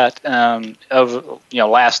plenty of that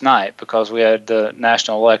last night because we had the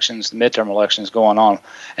national elections, the midterm elections going on,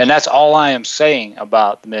 and that's all I am saying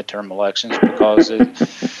about the midterm elections because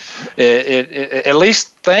it at least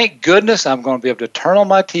thank goodness I'm going to be able to turn on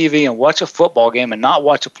my TV and watch a football game and not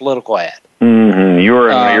watch a political ad. Mm-hmm.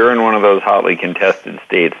 You're in one of those hotly contested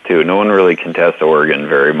states too. No one really contests Oregon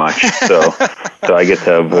very much, so I get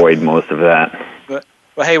to avoid most of that. But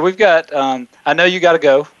hey, we've got. I know you got to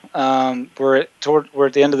go. We're at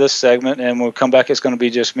the end of this segment, and when we come back, it's going to be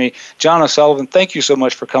just me. John O'Sullivan, thank you so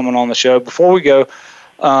much for coming on the show. Before we go,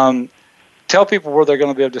 tell people where they're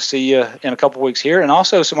going to be able to see you in a couple weeks here, and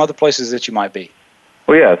also some other places that you might be.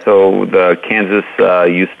 Well, yeah, so the Kansas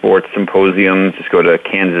Youth Sports Symposium, just go to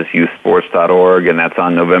kansasyouthsports.org, and that's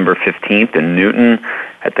on November 15th in Newton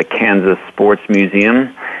at the Kansas Sports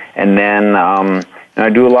Museum. And then I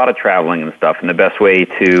do a lot of traveling and stuff, and the best way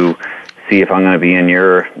to see if I'm going to be in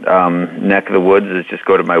your neck of the woods is just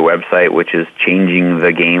go to my website, which is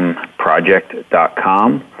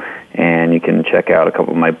changingthegameproject.com, and you can check out a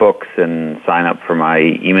couple of my books and sign up for my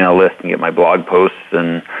email list and get my blog posts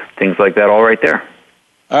and things like that all right there.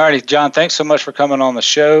 All righty, John, thanks so much for coming on the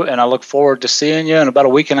show, and I look forward to seeing you in about a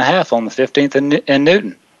week and a half on the 15th in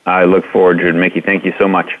Newton. I look forward to it, Mickey. Thank you so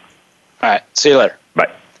much. All right, see you later. Bye.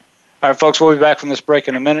 All right, folks, we'll be back from this break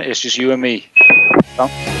in a minute. It's just you and me. So,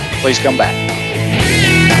 please come back.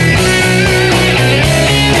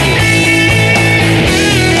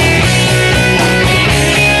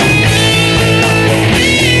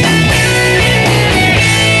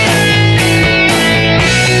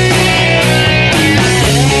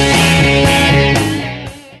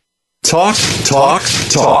 Talk, talk,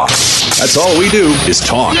 talk. That's all we do is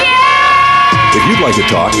talk. If you'd like to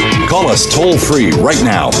talk, call us toll-free right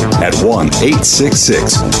now at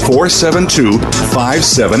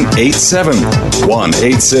 1-866-472-5787.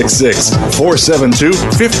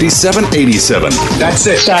 1-866-472-5787. That's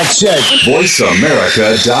it.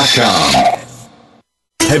 VoiceAmerica.com.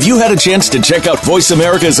 Have you had a chance to check out Voice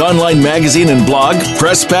America's online magazine and blog,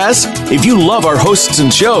 Press Pass? If you love our hosts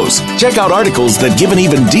and shows, check out articles that give an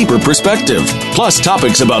even deeper perspective. Plus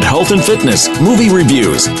topics about health and fitness, movie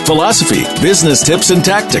reviews, philosophy, business tips and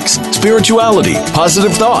tactics, spirituality,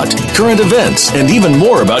 positive thought, current events, and even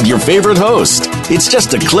more about your favorite host. It's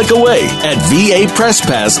just a click away at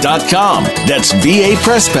vapresspass.com. That's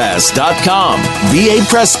vapresspass.com. VA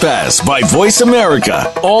Press Pass by Voice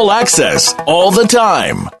America. All access, all the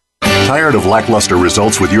time. Tired of lackluster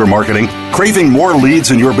results with your marketing? Craving more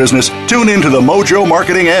leads in your business? Tune into the Mojo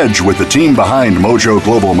Marketing Edge with the team behind Mojo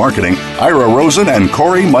Global Marketing, Ira Rosen and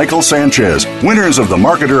Corey Michael Sanchez. Winners of the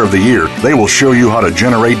Marketer of the Year, they will show you how to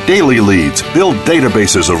generate daily leads, build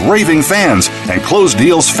databases of raving fans, and close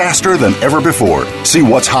deals faster than ever before. See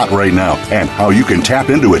what's hot right now and how you can tap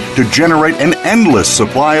into it to generate an endless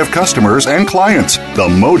supply of customers and clients. The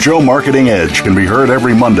Mojo Marketing Edge can be heard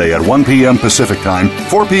every Monday at 1 p.m. Pacific Time,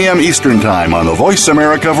 4 p.m. Eastern Time on the Voice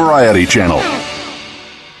America Variety Channel.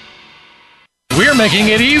 We're making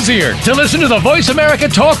it easier to listen to the Voice America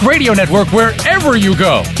Talk Radio Network wherever you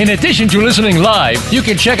go. In addition to listening live, you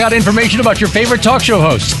can check out information about your favorite talk show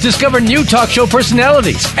hosts, discover new talk show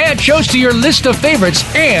personalities, add shows to your list of favorites,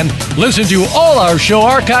 and listen to all our show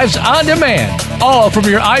archives on demand. All from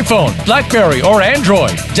your iPhone, BlackBerry, or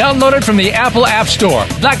Android. Download it from the Apple App Store,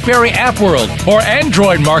 BlackBerry App World, or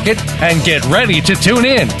Android Market, and get ready to tune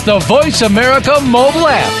in. The Voice America mobile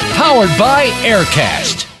app, powered by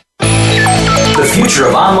Aircast. The future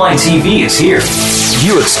of online TV is here.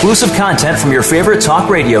 View exclusive content from your favorite talk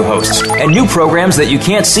radio hosts and new programs that you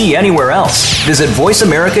can't see anywhere else. Visit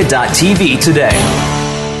voiceamerica.tv today.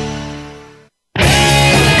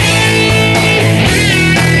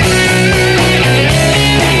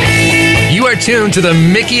 You are tuned to the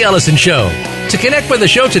Mickey Ellison Show. To connect with the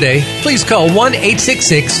show today, please call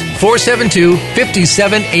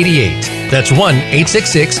 1-866-472-5788. That's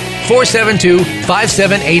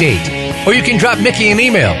 1-866-472-5788. Or you can drop Mickey an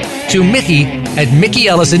email to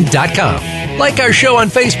mickey@mickeyellison.com. Like our show on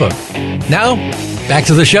Facebook. Now, back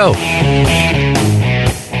to the show.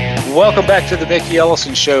 Welcome back to the Mickey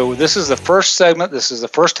Ellison Show. This is the first segment. This is the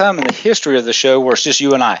first time in the history of the show where it's just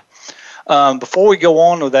you and I. Before we go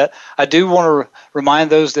on with that, I do want to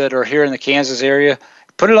remind those that are here in the Kansas area,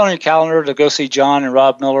 put it on your calendar to go see John and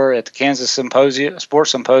Rob Miller at the Kansas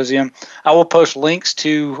Sports Symposium. I will post links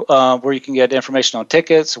to where you can get information on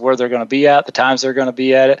tickets, where they're going to be at, the times they're going to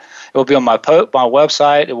be at it. It will be on my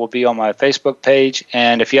website. It will be on my Facebook page.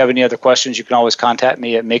 And if you have any other questions, you can always contact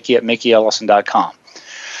me at mickey@mickeyellison.com.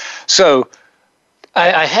 So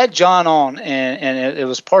I had John on, and it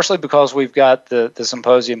was partially because we've got the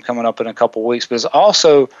symposium coming up in a couple of weeks, but it's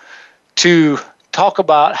also to talk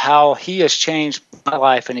about how he has changed my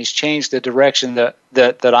life and he's changed the direction that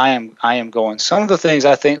I am going. Some of the things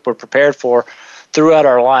I think we're prepared for throughout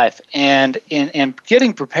our life, and in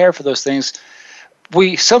getting prepared for those things,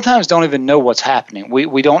 we sometimes don't even know what's happening.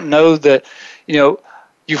 We don't know that,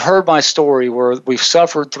 you've heard my story where we've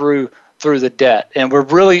suffered through the debt, and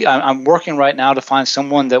I'm working right now to find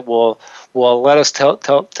someone that will let us tell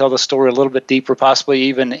the story a little bit deeper, possibly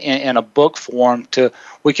even in a book form,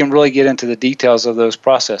 we can really get into the details of those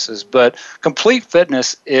processes. But Complete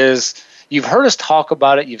Fitness is, you've heard us talk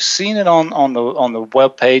about it, you've seen it on the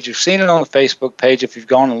web page, you've seen it on the Facebook page if you've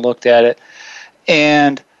gone and looked at it,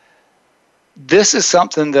 and this is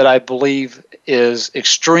something that I believe is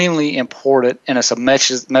extremely important, and it's a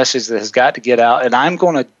message that has got to get out, and I'm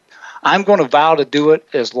going to vow to do it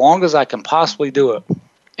as long as I can possibly do it.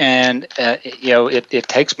 And, it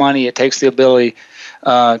takes money, it takes the ability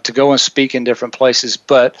to go and speak in different places.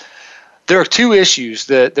 But there are two issues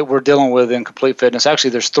that we're dealing with in Complete Fitness. Actually,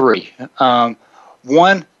 there's three.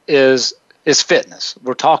 One is fitness.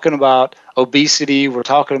 We're talking about obesity. We're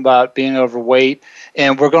talking about being overweight.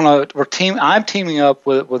 And I'm teaming up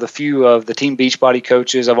with a few of the Team Beachbody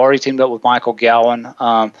coaches. I've already teamed up with Michael Gowan,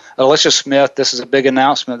 Alicia Smith. This is a big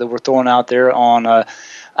announcement that we're throwing out there on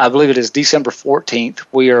I believe it is December 14th.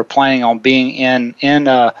 We are planning on being in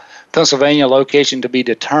Pennsylvania, location to be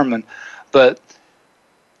determined. But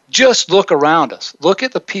just look around us. Look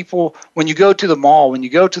at the people when you go to the mall, when you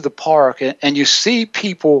go to the park, and you see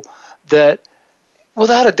people that,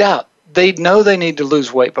 without a doubt, they know they need to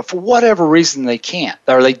lose weight, but for whatever reason they can't,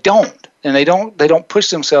 or they don't, and they don't push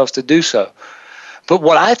themselves to do so. But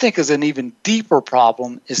what I think is an even deeper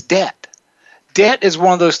problem is debt. Debt is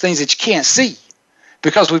one of those things that you can't see,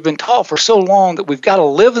 because we've been taught for so long that we've got to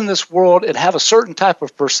live in this world and have a certain type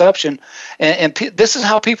of perception, and this is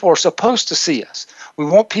how people are supposed to see us. We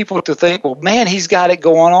want people to think, well, man, he's got it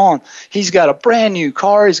going on. He's got a brand new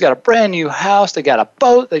car. He's got a brand new house. They got a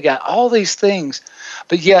boat. They got all these things.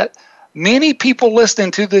 But yet, many people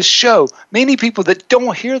listening to this show, many people that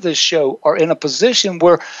don't hear this show are in a position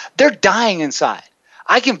where they're dying inside.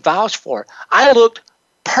 I can vouch for it. I looked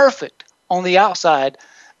perfect on the outside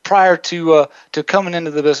prior to coming into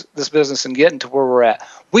this business and getting to where we're at.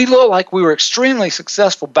 We looked like we were extremely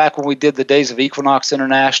successful back when we did the days of Equinox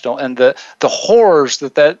International, and the horrors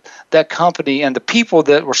that company and the people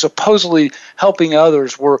that were supposedly helping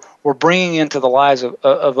others were bringing into the lives of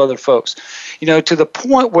other folks. You know, to the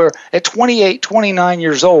point where at 28, 29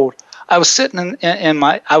 years old, I was sitting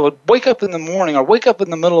I would wake up in the morning or wake up in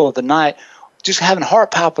the middle of the night just having heart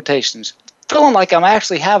palpitations, feeling like I'm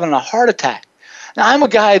actually having a heart attack. Now, I'm a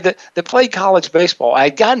guy that played college baseball. I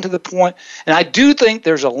had gotten to the point, and I do think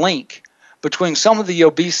there's a link between some of the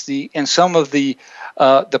obesity and some of the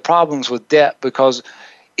problems with debt, because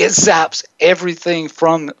it zaps everything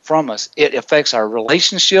from us. It affects our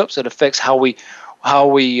relationships. It affects how we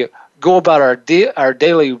go about our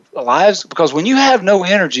daily lives, because when you have no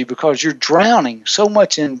energy because you're drowning so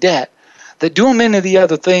much in debt, that doing many of the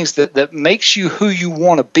other things that makes you who you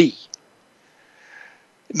want to be,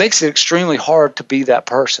 it makes it extremely hard to be that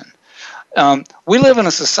person. We live in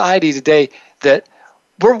a society today that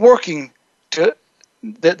we're working to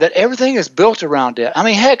that everything is built around it. I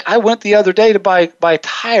mean, heck, I went the other day to buy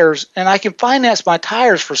tires, and I can finance my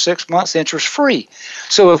tires for 6 months interest free.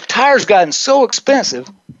 So if tires gotten so expensive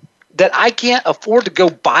that I can't afford to go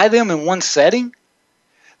buy them in one setting,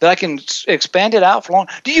 that I can expand it out for long,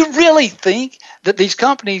 do you really think that these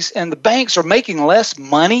companies and the banks are making less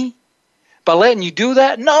money by letting you do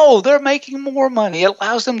that? No, they're making more money. It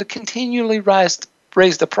allows them to continually raise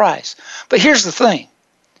the price. But here's the thing.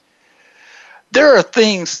 There are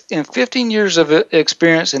things in 15 years of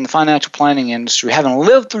experience in the financial planning industry, having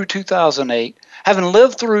lived through 2008, having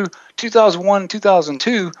lived through 2001,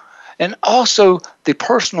 2002, and also the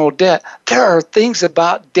personal debt. There are things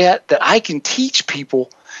about debt that I can teach people,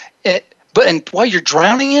 but while you're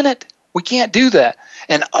drowning in it, we can't do that.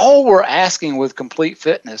 And all we're asking with Complete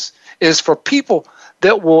Fitness is for people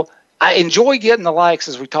that will. I enjoy getting the likes,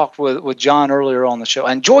 as we talked with John earlier on the show.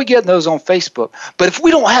 I enjoy getting those on Facebook. But if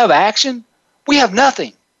we don't have action, we have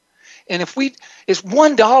nothing. And it's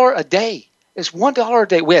 $1 a day. It's $1 a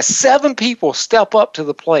day. We had 7 people step up to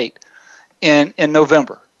the plate in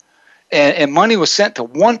November. And money was sent to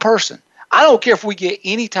one person. I don't care if we get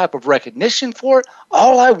any type of recognition for it.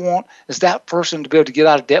 All I want is that person to be able to get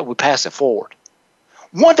out of debt. We pass it forward.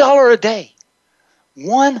 $1 a day.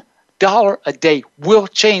 $1 a day will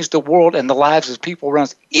change the world and the lives of people around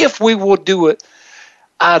us if we will do it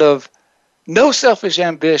out of no selfish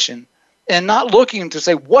ambition and not looking to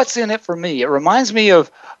say, what's in it for me? It reminds me of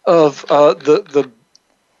the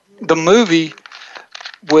movie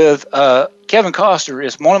with Kevin Costner.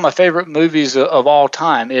 It's one of my favorite movies of all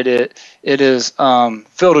time. It is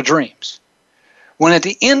Field of Dreams. When at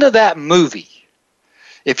the end of that movie,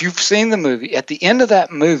 if you've seen the movie, at the end of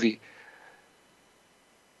that movie,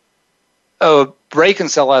 Ray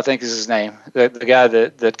Kinsella, I think is his name, the guy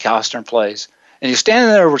that Costner plays, and he's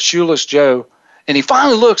standing there with Shoeless Joe, and he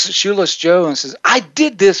finally looks at Shoeless Joe and says, I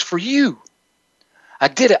did this for you. I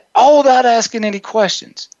did it all without asking any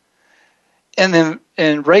questions. And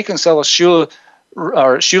Ray Kinsella,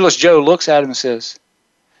 Shoeless Joe looks at him and says,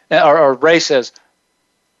 or Ray says,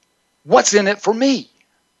 what's in it for me?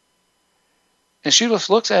 And Shoeless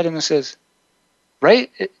looks at him and says, Ray,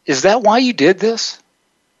 is that why you did this?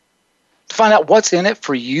 To find out what's in it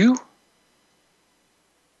for you?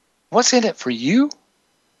 What's in it for you?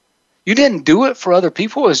 You didn't do it for other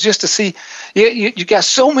people. It was just to see. You got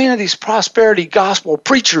so many of these prosperity gospel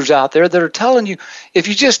preachers out there that are telling you, if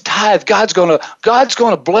you just tithe, God's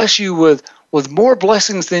gonna bless you with more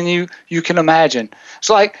blessings than you can imagine. It's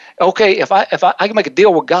like, okay, if I can make a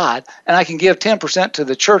deal with God and I can give 10% to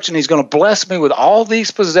the church and He's going to bless me with all these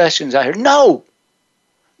possessions out here. No,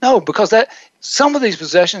 because some of these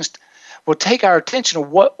possessions will take our attention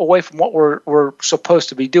away from what we're supposed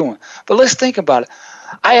to be doing. But let's think about it.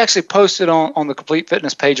 I actually posted on the Complete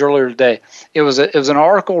Fitness page earlier today. It was an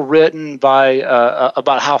article written by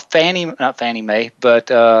about how Sally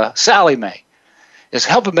Mae is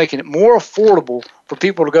helping making it more affordable for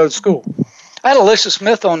people to go to school. I had Alicia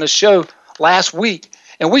Smith on the show last week,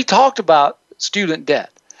 and we talked about student debt.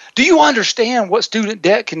 Do you understand what student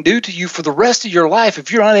debt can do to you for the rest of your life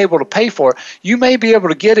if you're unable to pay for it? You may be able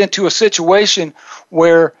to get into a situation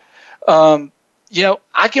where,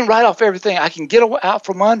 I can write off everything. I can get out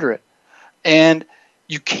from under it. And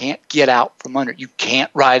you can't get out from under it. You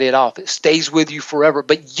can't write it off. It stays with you forever.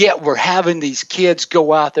 But yet we're having these kids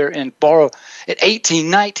go out there and borrow at 18,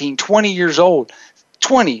 19, 20 years old,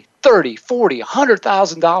 $20, $30, $40,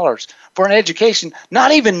 $100,000 for an education,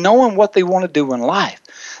 not even knowing what they want to do in life.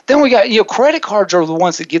 Then we got, credit cards are the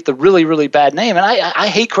ones that get the really, really bad name. And I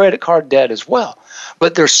hate credit card debt as well.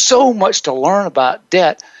 But there's so much to learn about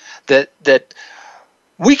debt that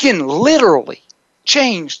we can literally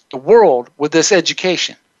change the world with this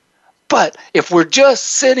education. But if we're just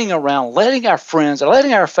sitting around letting our friends, or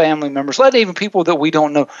letting our family members, letting even people that we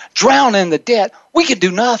don't know drown in the debt, we can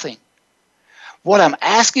do nothing. What I'm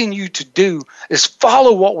asking you to do is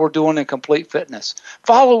follow what we're doing in Complete Fitness.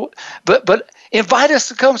 But invite us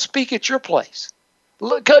to come speak at your place.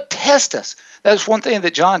 Look, go test us. That's one thing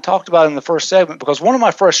that John talked about in the first segment, because one of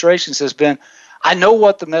my frustrations has been, I know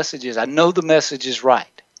what the message is. I know the message is right.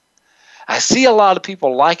 I see a lot of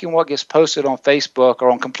people liking what gets posted on Facebook or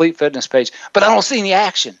on Complete Fitness page, but I don't see any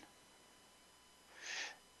action.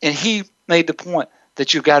 And he made the point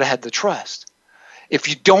that you've got to have the trust. If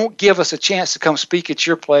you don't give us a chance to come speak at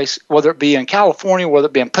your place, whether it be in California, whether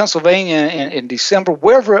it be in Pennsylvania in December,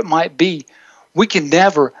 wherever it might be, we can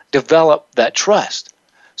never develop that trust.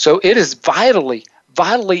 So it is vitally,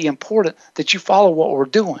 vitally important that you follow what we're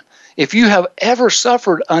doing. If you have ever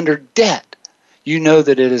suffered under debt, you know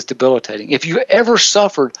that it is debilitating. If you ever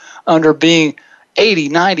suffered under being 80,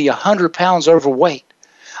 90, 100 pounds overweight,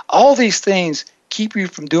 all these things keep you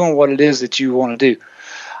from doing what it is that you want to do.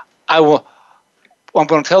 I'm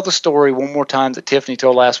going to tell the story one more time that Tiffany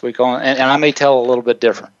told last week, and I may tell a little bit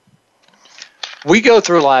different. We go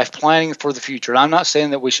through life planning for the future, and I'm not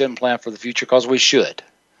saying that we shouldn't plan for the future, because we should.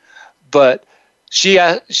 But she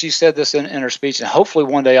said this in her speech, and hopefully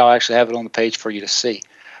one day I'll actually have it on the page for you to see.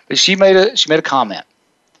 But she made a comment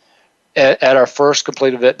at our first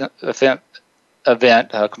Complete Fitness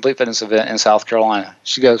event in South Carolina.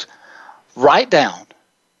 She goes, write down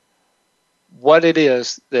what it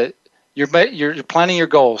is that you're planning your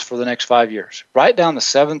goals for the next 5 years. Write down the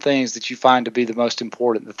 7 things that you find to be the most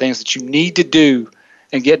important, the things that you need to do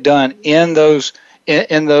and get done in those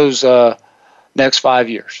next 5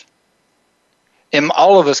 years. And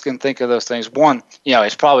all of us can think of those things. One,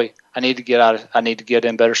 it's probably I need to get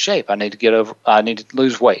in better shape. I need to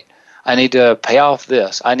lose weight. I need to pay off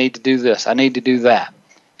this. I need to do this. I need to do that.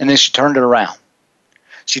 And then she turned it around.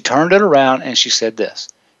 She turned it around and she said this.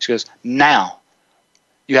 She goes, now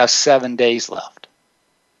you have 7 days left.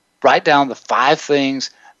 Write down the 5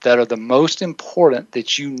 things that are the most important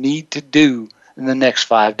that you need to do in the next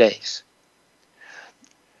 5 days.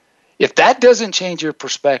 If that doesn't change your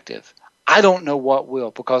perspective, I don't know what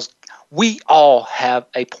will, because we all have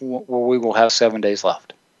a point where we will have 7 days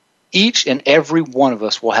left. Each and every one of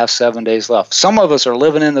us will have 7 days left. Some of us are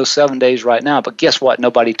living in those 7 days right now, but guess what?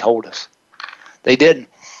 Nobody told us. They didn't.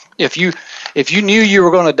 If you knew you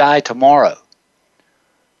were going to die tomorrow,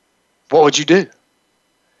 what would you do?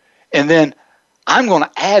 And then I'm going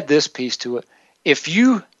to add this piece to it. If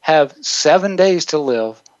you have 7 days to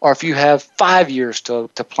live, or if you have 5 years to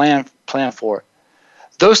plan for it,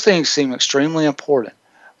 those things seem extremely important.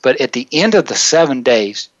 But at the end of the 7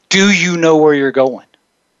 days, do you know where you're going?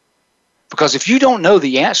 Because if you don't know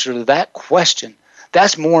the answer to that question,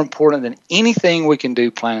 that's more important than anything we can do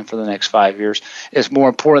planning for the next 5 years. It's more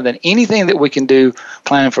important than anything that we can do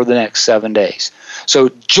planning for the next 7 days. So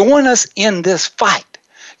join us in this fight.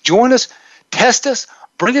 Join us, test us,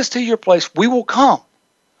 bring us to your place. We will come.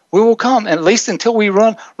 We will come, at least until we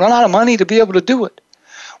run out of money to be able to do it.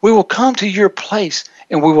 We will come to your place,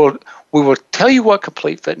 and we will tell you what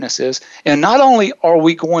Complete Fitness is. And not only are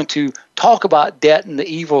we going to talk about debt and the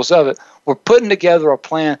evils of it, we're putting together a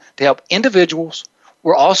plan to help individuals.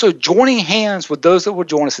 We're also joining hands with those that will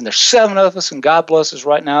join us, and there's 7 of us, and God bless us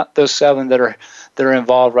right now, those 7 that are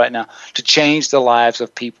involved right now, to change the lives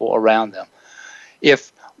of people around them.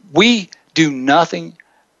 If we do nothing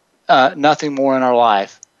more in our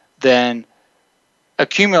life than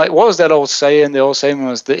accumulate. What was that old saying? The old saying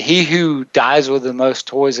was that he who dies with the most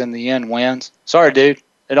toys in the end wins. Sorry, dude.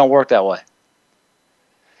 It don't work that way.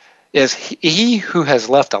 Is he who has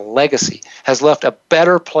left a legacy, has left a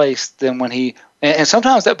better place than when he And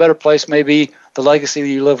sometimes that better place may be the legacy that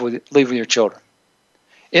you leave with your children.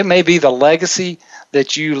 It may be the legacy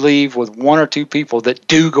that you leave with one or two people that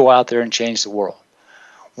do go out there and change the world.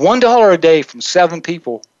 $1 a day from 7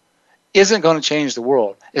 people isn't going to change the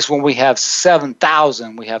world. It's when we have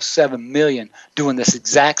 7,000, we have 7 million doing this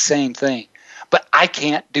exact same thing. But I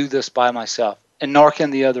can't do this by myself. And nor can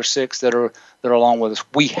the other 6 that are along with us.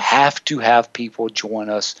 We have to have people join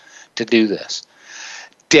us to do this.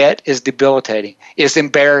 Debt is debilitating. It's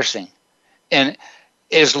embarrassing. And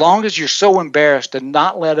as long as you're so embarrassed to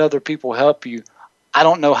not let other people help you, I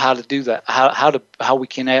don't know how to do that, how we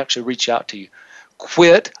can actually reach out to you.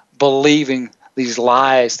 Quit believing these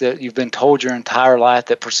lies that you've been told your entire life,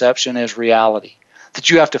 that perception is reality, that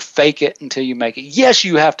you have to fake it until you make it. Yes,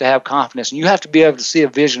 you have to have confidence, and you have to be able to see a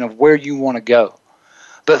vision of where you want to go.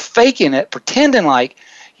 But faking it, pretending like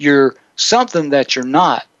you're something that you're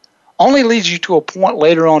not, only leads you to a point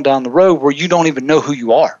later on down the road where you don't even know who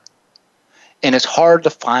you are. And it's hard to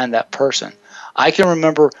find that person. I can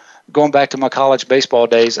remember going back to my college baseball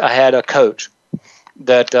days, I had a coach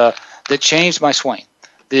that changed my swing.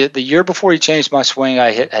 The year before he changed my swing,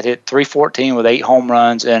 I hit 314 with 8 home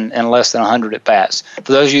runs and less than 100 at bats.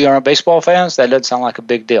 For those of you that aren't baseball fans, that doesn't sound like a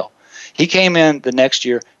big deal. He came in the next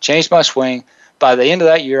year, changed my swing. By the end of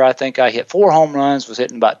that year, I think I hit 4 home runs, was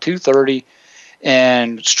hitting about 230,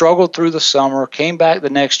 and struggled through the summer, came back the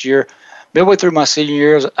next year. Midway through my senior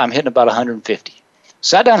years, I'm hitting about 150.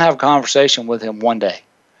 Sat down and have a conversation with him one day.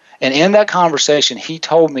 And in that conversation, he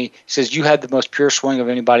told me, he says, you had the most pure swing of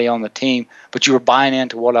anybody on the team, but you were buying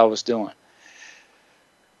into what I was doing.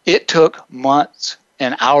 It took months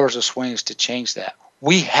and hours of swings to change that.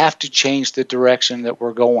 We have to change the direction that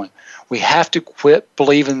we're going. We have to quit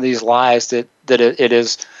believing these lies that it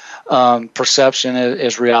is perception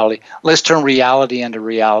is reality. Let's turn reality into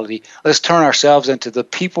reality. Let's turn ourselves into the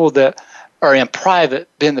people that are in private,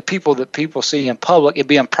 being the people that people see in public, and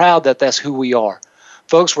being proud that that's who we are.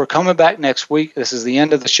 Folks, we're coming back next week. This is the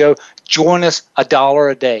end of the show. Join us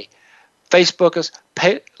 $1 a day. Facebook us,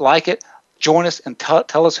 like it, join us, and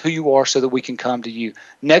tell us who you are so that we can come to you.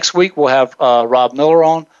 Next week, we'll have Rob Miller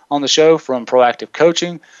on the show from Proactive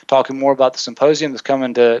Coaching, talking more about the symposium that's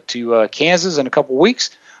coming to Kansas in a couple weeks.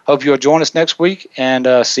 Hope you'll join us next week,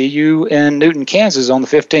 and see you in Newton, Kansas on the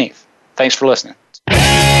 15th. Thanks for listening.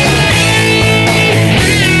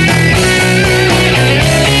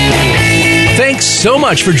 Thanks so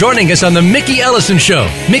much for joining us on the Mickey Ellison Show.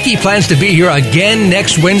 Mickey plans to be here again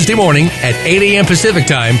next Wednesday morning at 8 a.m. Pacific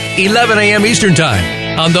Time, 11 a.m. Eastern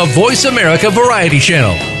Time on the Voice America Variety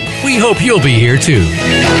Channel. We hope you'll be here too.